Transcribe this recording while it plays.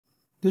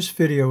This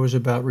video is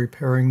about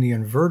repairing the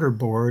inverter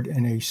board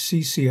in a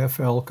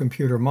CCFL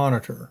computer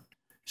monitor.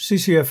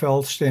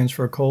 CCFL stands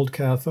for cold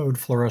cathode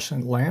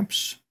fluorescent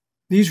lamps.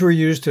 These were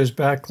used as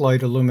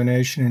backlight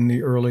illumination in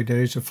the early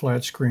days of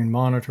flat-screen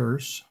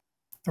monitors.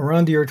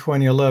 Around the year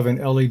 2011,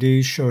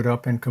 LEDs showed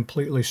up and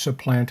completely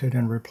supplanted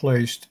and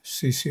replaced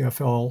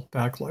CCFL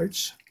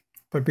backlights.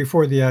 But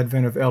before the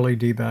advent of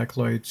LED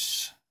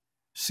backlights,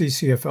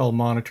 CCFL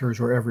monitors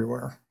were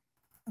everywhere.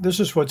 This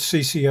is what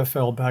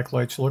CCFL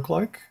backlights look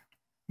like.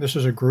 This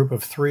is a group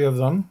of 3 of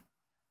them.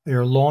 They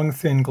are long,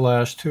 thin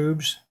glass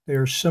tubes. They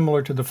are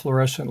similar to the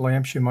fluorescent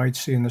lamps you might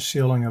see in the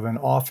ceiling of an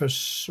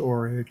office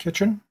or a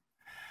kitchen,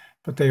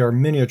 but they are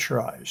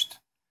miniaturized.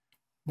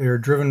 They are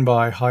driven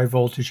by high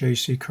voltage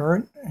AC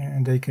current,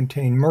 and they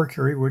contain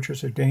mercury, which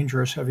is a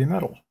dangerous heavy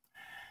metal.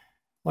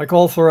 Like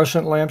all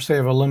fluorescent lamps, they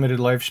have a limited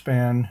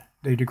lifespan.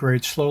 They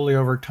degrade slowly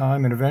over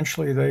time, and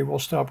eventually they will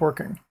stop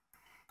working.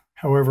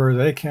 However,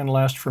 they can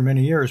last for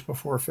many years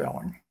before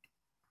failing.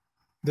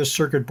 This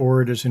circuit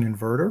board is an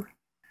inverter.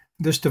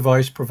 This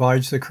device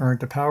provides the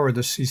current to power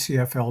the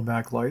CCFL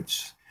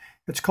backlights.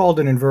 It's called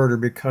an inverter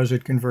because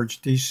it converts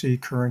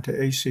DC current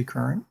to AC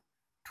current.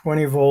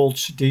 20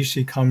 volts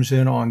DC comes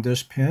in on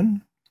this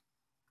pin.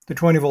 The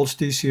 20 volts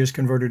DC is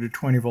converted to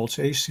 20 volts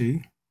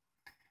AC.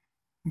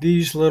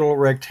 These little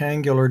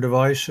rectangular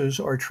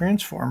devices are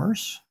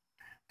transformers.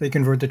 They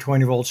convert the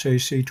 20 volts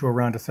AC to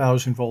around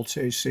 1,000 volts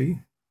AC.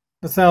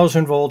 The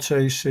 1,000 volts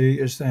AC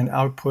is then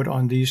output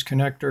on these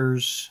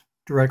connectors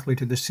directly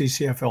to the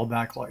CCFL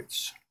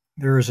backlights.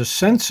 There is a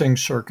sensing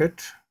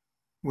circuit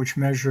which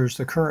measures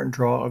the current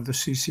draw of the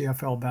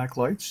CCFL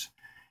backlights.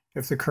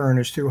 If the current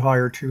is too high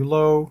or too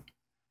low,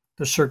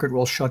 the circuit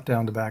will shut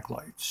down the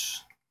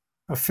backlights.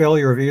 A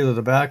failure of either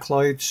the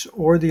backlights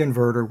or the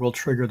inverter will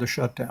trigger the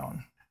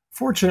shutdown.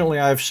 Fortunately,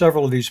 I have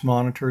several of these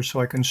monitors,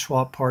 so I can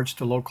swap parts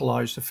to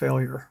localize the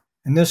failure.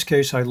 In this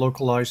case, I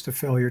localized the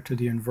failure to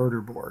the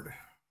inverter board.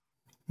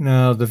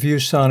 Now, the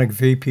Viewsonic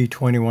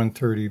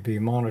VP2130B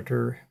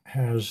monitor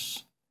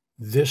has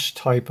this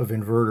type of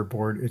inverter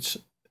board. It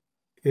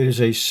is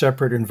a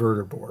separate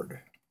inverter board.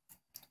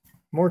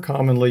 More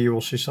commonly, you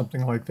will see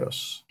something like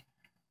this.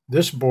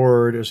 This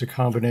board is a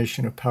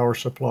combination of power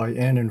supply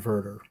and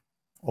inverter,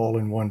 all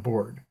in one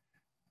board.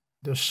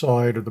 This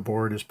side of the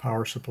board is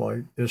power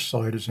supply, this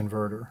side is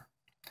inverter.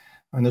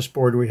 On this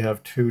board we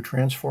have 2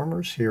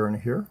 transformers, here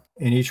and here,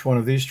 and each one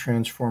of these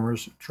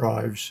transformers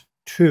drives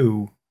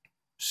 2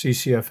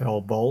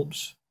 CCFL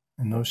bulbs,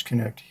 and those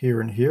connect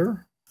here and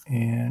here,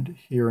 and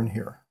here and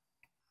here.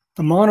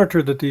 The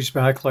monitor that these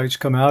backlights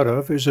come out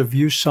of is a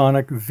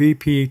Viewsonic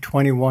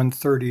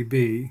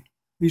VP2130B.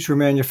 These were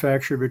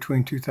manufactured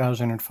between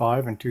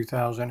 2005 and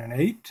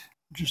 2008.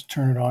 Just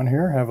turn it on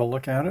here, have a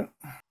look at it.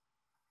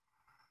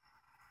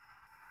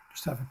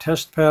 Just have a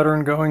test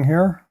pattern going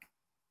here.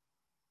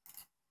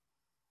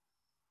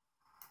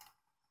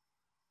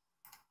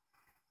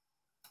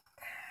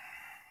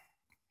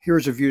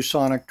 Here's a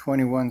Viewsonic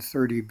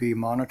 2130B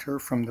monitor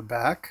from the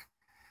back.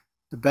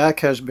 The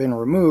back has been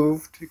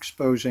removed,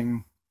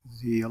 exposing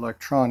the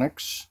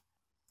electronics.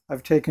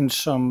 I've taken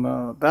some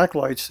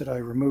backlights that I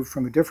removed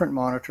from a different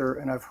monitor,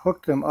 and I've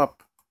hooked them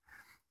up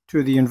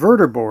to the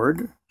inverter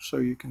board so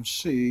you can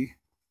see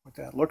what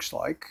that looks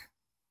like.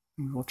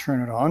 We'll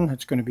turn it on.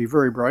 It's going to be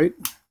very bright.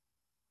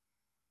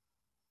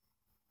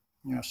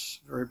 Yes,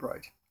 very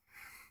bright.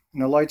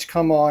 And the lights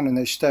come on and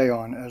they stay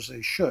on as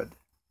they should.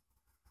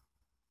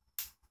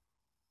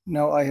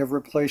 Now I have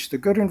replaced the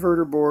good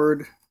inverter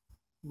board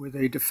with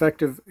a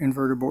defective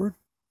inverter board,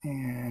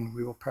 and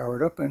we will power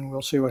it up and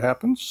we'll see what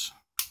happens.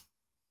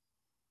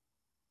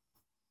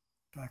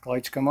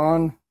 Backlights come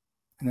on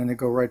and then they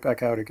go right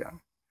back out again.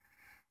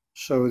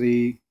 So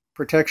the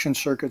protection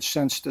circuit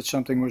sensed that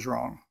something was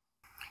wrong.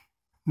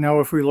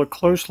 Now if we look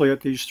closely at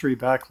these 3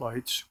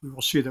 backlights, we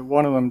will see that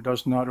one of them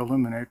does not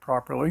illuminate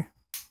properly.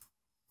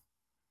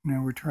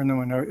 Now we turn the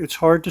window. It's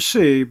hard to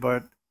see,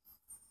 but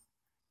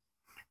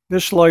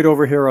this light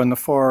over here on the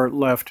far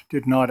left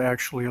did not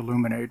actually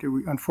illuminate.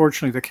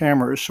 Unfortunately, the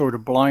camera is sort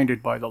of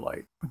blinded by the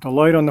light. But the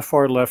light on the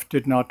far left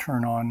did not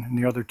turn on, and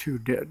the other 2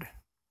 did.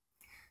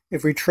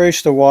 If we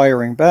trace the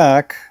wiring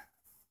back,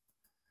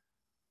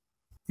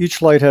 each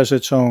light has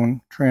its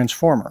own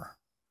transformer.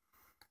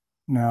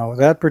 Now,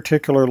 that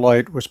particular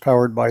light was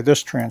powered by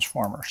this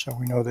transformer, so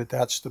we know that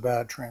that's the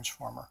bad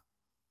transformer.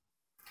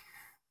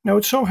 Now,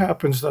 it so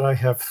happens that I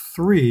have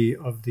 3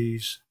 of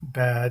these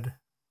bad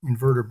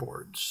inverter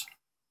boards.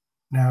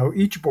 Now,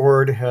 each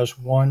board has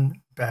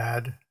 1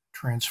 bad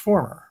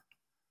transformer.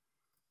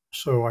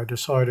 So I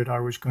decided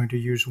I was going to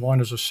use one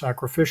as a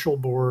sacrificial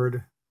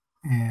board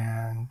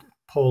and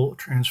pull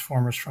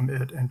transformers from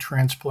it and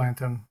transplant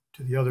them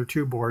to the other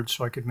 2 boards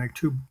so I could make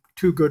two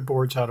good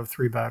boards out of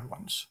 3 bad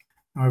ones.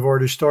 Now, I've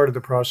already started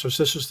the process.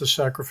 This is the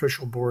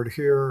sacrificial board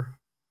here.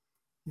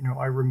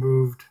 I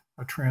removed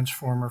a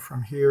transformer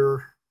from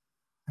here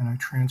and I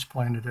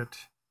transplanted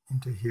it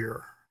into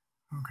here.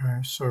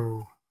 Okay,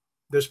 so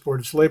this board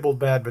is labeled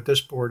bad, but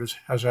this board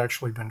has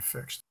actually been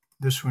fixed.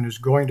 This one is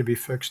going to be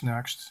fixed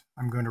next.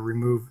 I'm going to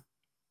remove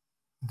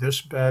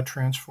this bad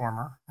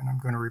transformer, and I'm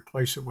going to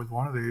replace it with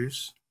one of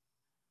these,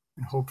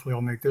 and hopefully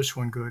I'll make this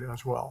one good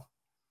as well.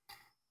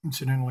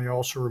 Incidentally,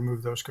 also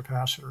remove those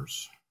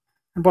capacitors.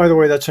 And by the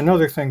way, that's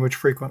another thing which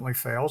frequently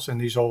fails in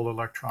these old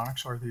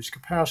electronics are these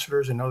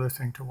capacitors, another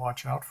thing to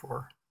watch out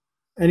for.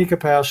 Any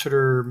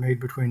capacitor made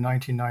between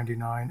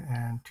 1999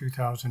 and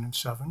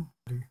 2007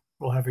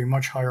 will have a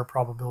much higher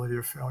probability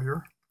of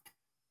failure.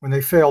 When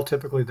they fail,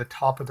 typically the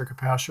top of the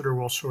capacitor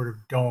will sort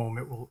of dome.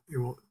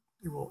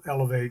 It will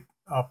elevate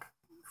up,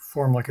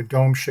 form like a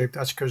dome shape.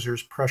 That's because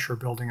there's pressure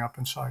building up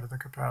inside of the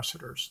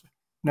capacitors.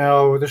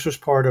 Now, this was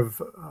part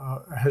of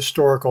a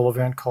historical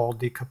event called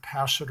the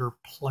capacitor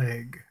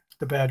plague,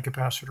 the bad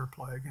capacitor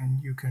plague,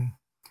 and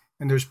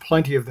there's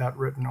plenty of that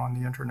written on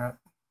the internet.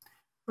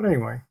 But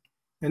anyway,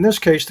 in this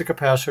case, the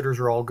capacitors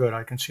are all good.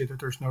 I can see that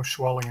there's no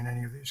swelling in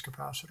any of these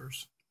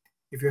capacitors.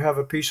 If you have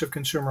a piece of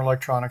consumer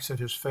electronics that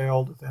has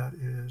failed that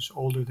is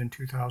older than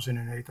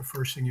 2008, the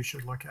first thing you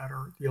should look at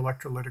are the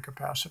electrolytic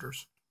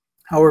capacitors.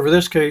 However, in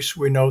this case,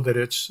 we know that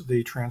it's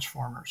the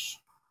transformers.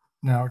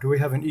 Now, do we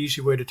have an easy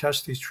way to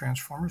test these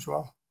transformers?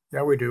 Well,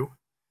 yeah, we do.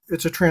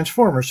 It's a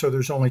transformer, so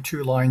there's only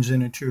 2 lines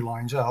in and 2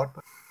 lines out.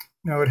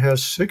 Now, it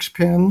has 6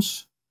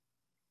 pins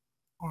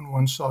on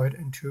one side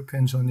and 2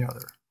 pins on the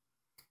other.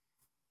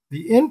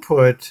 The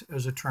input,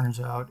 as it turns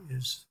out,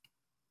 is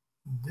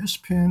this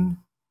pin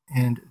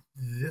and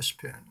this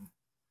pin.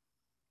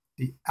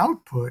 The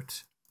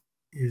output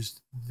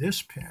is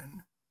this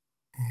pin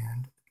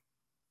and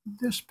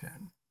this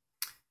pin.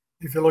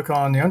 If you look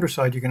on the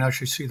underside, you can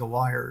actually see the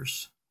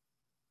wires.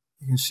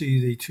 You can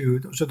see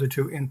those are the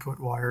 2 input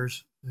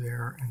wires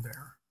there and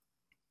there.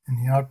 And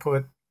the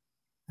output,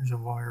 there's a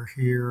wire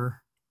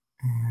here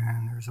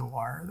and there's a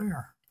wire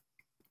there.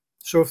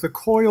 So if the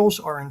coils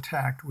are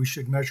intact, we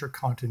should measure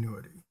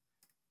continuity.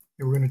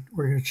 We're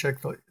going to check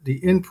the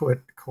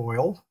input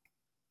coil.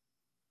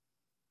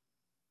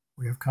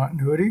 We have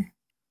continuity,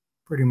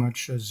 pretty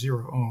much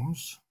 0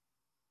 ohms.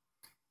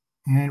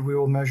 And we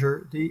will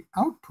measure the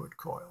output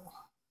coil.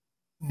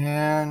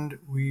 And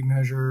we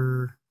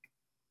measure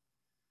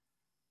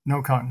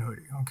no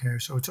continuity. Okay,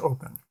 so it's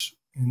open.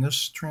 In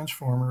this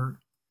transformer,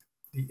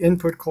 the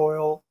input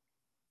coil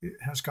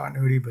has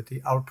continuity, but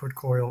the output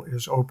coil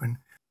is open.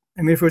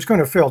 I mean, if it was going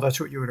to fail, that's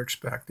what you would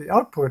expect. The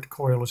output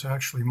coil is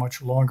actually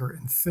much longer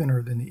and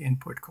thinner than the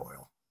input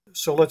coil.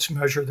 So let's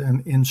measure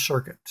them in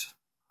circuit.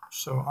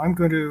 So I'm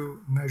going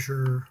to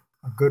measure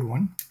a good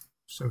one.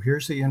 So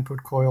here's the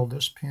input coil,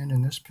 this pin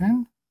and this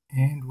pin,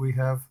 and we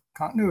have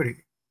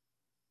continuity.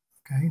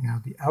 Okay,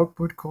 now the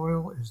output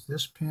coil is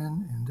this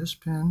pin and this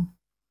pin.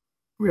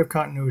 We have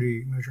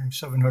continuity measuring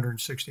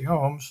 760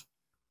 ohms.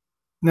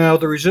 Now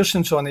the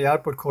resistance on the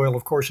output coil,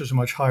 of course, is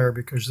much higher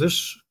because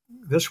this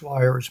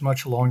wire is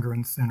much longer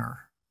and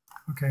thinner.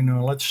 Okay,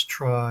 now let's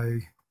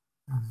try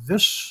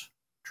this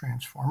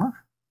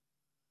transformer.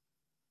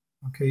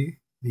 Okay,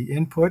 the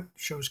input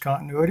shows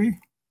continuity.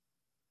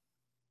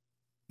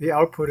 The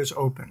output is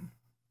open.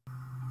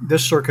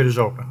 This circuit is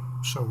open,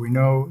 so we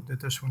know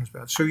that this one is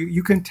bad. So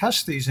you can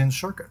test these in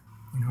circuit.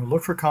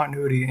 Look for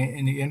continuity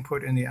in the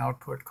input and the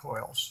output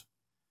coils.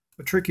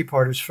 The tricky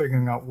part is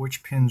figuring out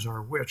which pins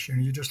are which.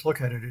 You just look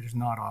at it, it is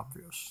not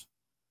obvious.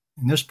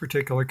 In this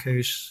particular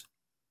case,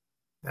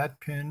 that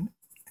pin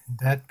and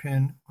that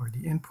pin are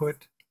the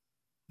input.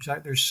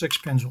 There's 6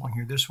 pins along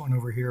here. This one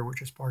over here,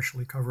 which is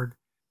partially covered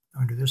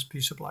under this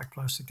piece of black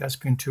plastic, that's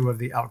pin 2 of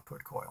the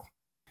output coil.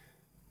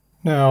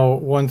 Now,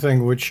 one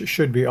thing which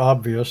should be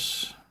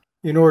obvious,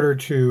 in order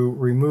to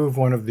remove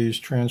one of these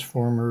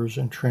transformers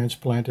and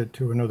transplant it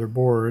to another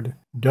board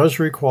does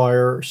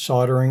require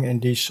soldering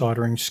and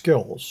desoldering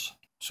skills.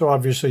 So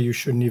obviously you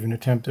shouldn't even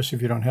attempt this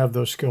if you don't have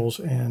those skills,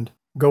 and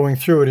going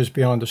through it is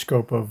beyond the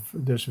scope of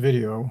this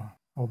video,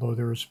 although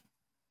there is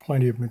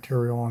plenty of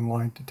material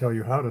online to tell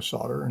you how to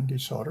solder and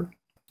desolder.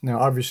 Now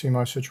obviously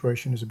my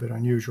situation is a bit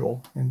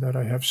unusual in that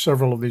I have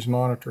several of these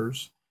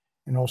monitors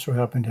and also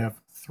happen to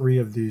have 3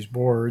 of these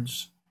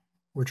boards,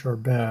 which are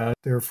bad.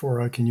 Therefore,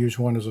 I can use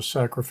one as a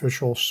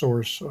sacrificial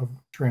source of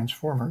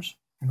transformers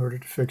in order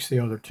to fix the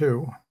other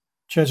 2.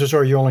 Chances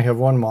are you only have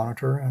 1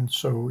 monitor, and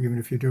so even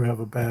if you do have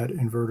a bad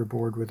inverter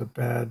board with a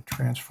bad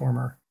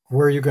transformer,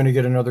 where are you going to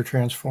get another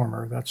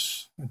transformer?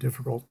 That's a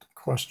difficult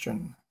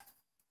question.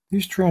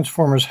 These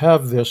transformers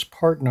have this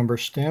part number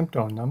stamped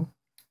on them,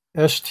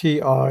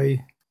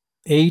 STI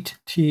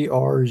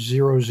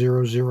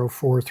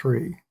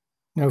 8TR00043.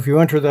 Now, if you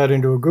enter that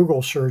into a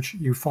Google search,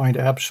 you find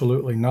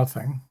absolutely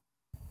nothing.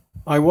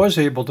 I was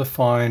able to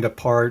find a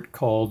part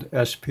called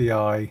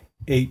SPI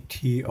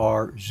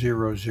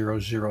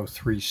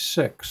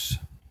 8TR00036.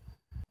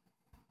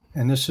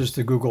 And this is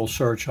the Google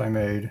search I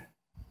made,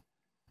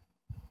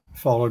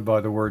 followed by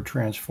the word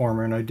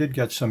transformer, and I did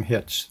get some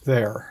hits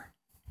there.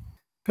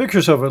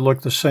 Pictures of it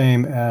look the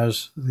same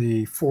as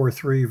the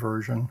 4.3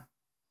 version.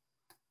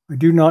 I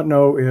do not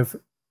know if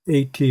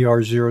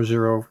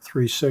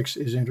 8TR0036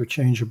 is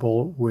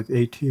interchangeable with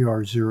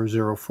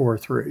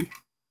 8TR0043.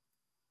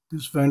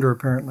 This vendor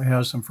apparently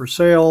has them for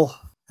sale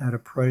at a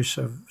price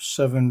of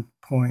 $7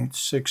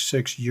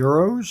 8.66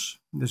 euros.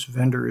 This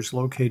vendor is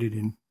located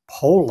in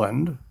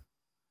Poland.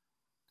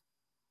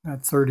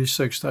 At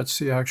 36, that's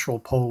the actual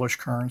Polish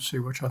currency,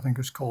 which I think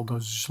is called a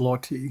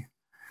zloty.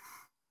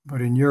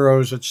 But in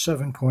euros, it's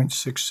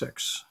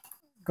 7.66.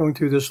 Going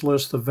through this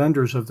list, the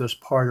vendors of this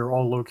part are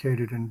all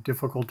located in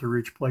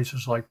difficult-to-reach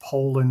places like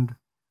Poland,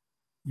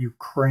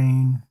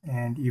 Ukraine,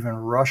 and even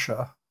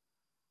Russia.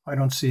 I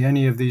don't see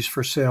any of these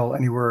for sale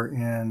anywhere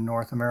in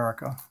North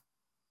America.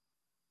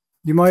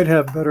 You might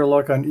have better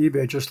luck on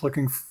eBay just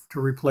looking to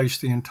replace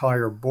the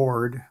entire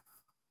board.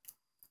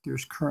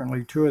 There's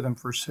currently 2 of them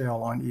for sale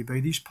on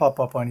eBay. These pop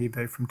up on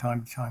eBay from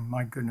time to time.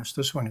 My goodness,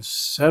 this one is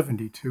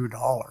 $72.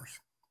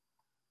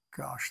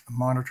 Gosh, the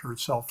monitor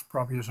itself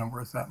probably isn't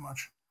worth that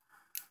much.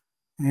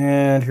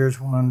 And here's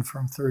one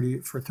for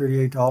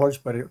 $38,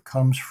 but it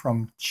comes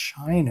from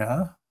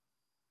China.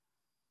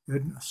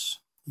 Goodness,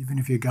 even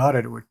if you got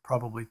it, it would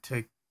probably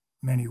take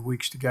many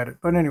weeks to get it.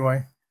 But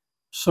anyway,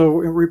 so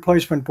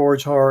replacement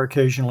boards are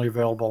occasionally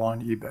available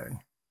on eBay.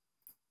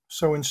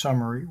 So in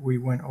summary, we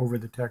went over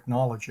the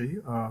technology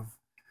of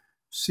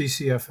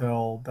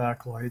CCFL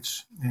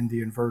backlights and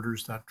the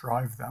inverters that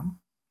drive them.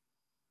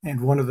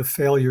 And one of the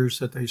failures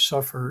that they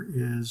suffer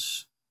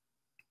is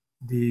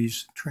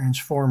these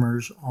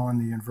transformers on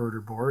the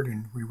inverter board,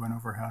 and we went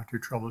over how to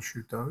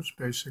troubleshoot those.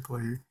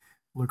 Basically,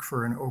 look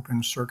for an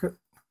open circuit.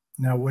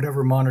 Now,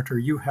 whatever monitor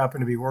you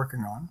happen to be working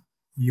on,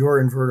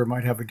 your inverter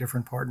might have a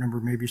different part number,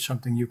 maybe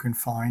something you can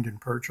find and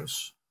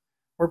purchase.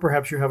 Or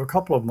perhaps you have a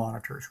couple of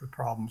monitors with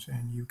problems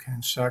and you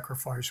can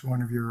sacrifice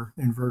one of your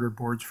inverter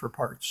boards for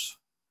parts.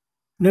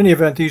 In any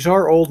event, these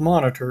are old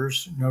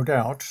monitors, no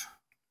doubt.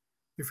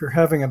 If you're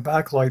having a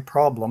backlight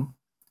problem,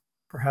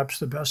 perhaps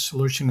the best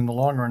solution in the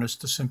long run is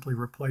to simply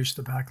replace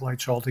the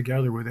backlights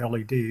altogether with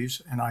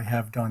LEDs, and I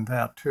have done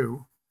that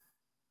too.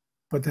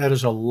 But that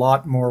is a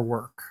lot more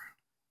work,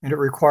 and it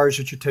requires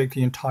that you take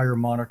the entire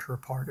monitor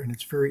apart, and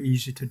it's very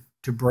easy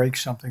to break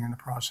something in the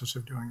process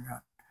of doing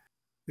that.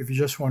 If you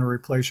just want to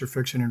replace or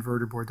fix an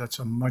inverter board, that's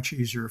a much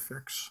easier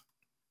fix.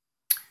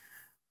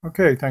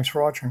 Okay, thanks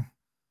for watching.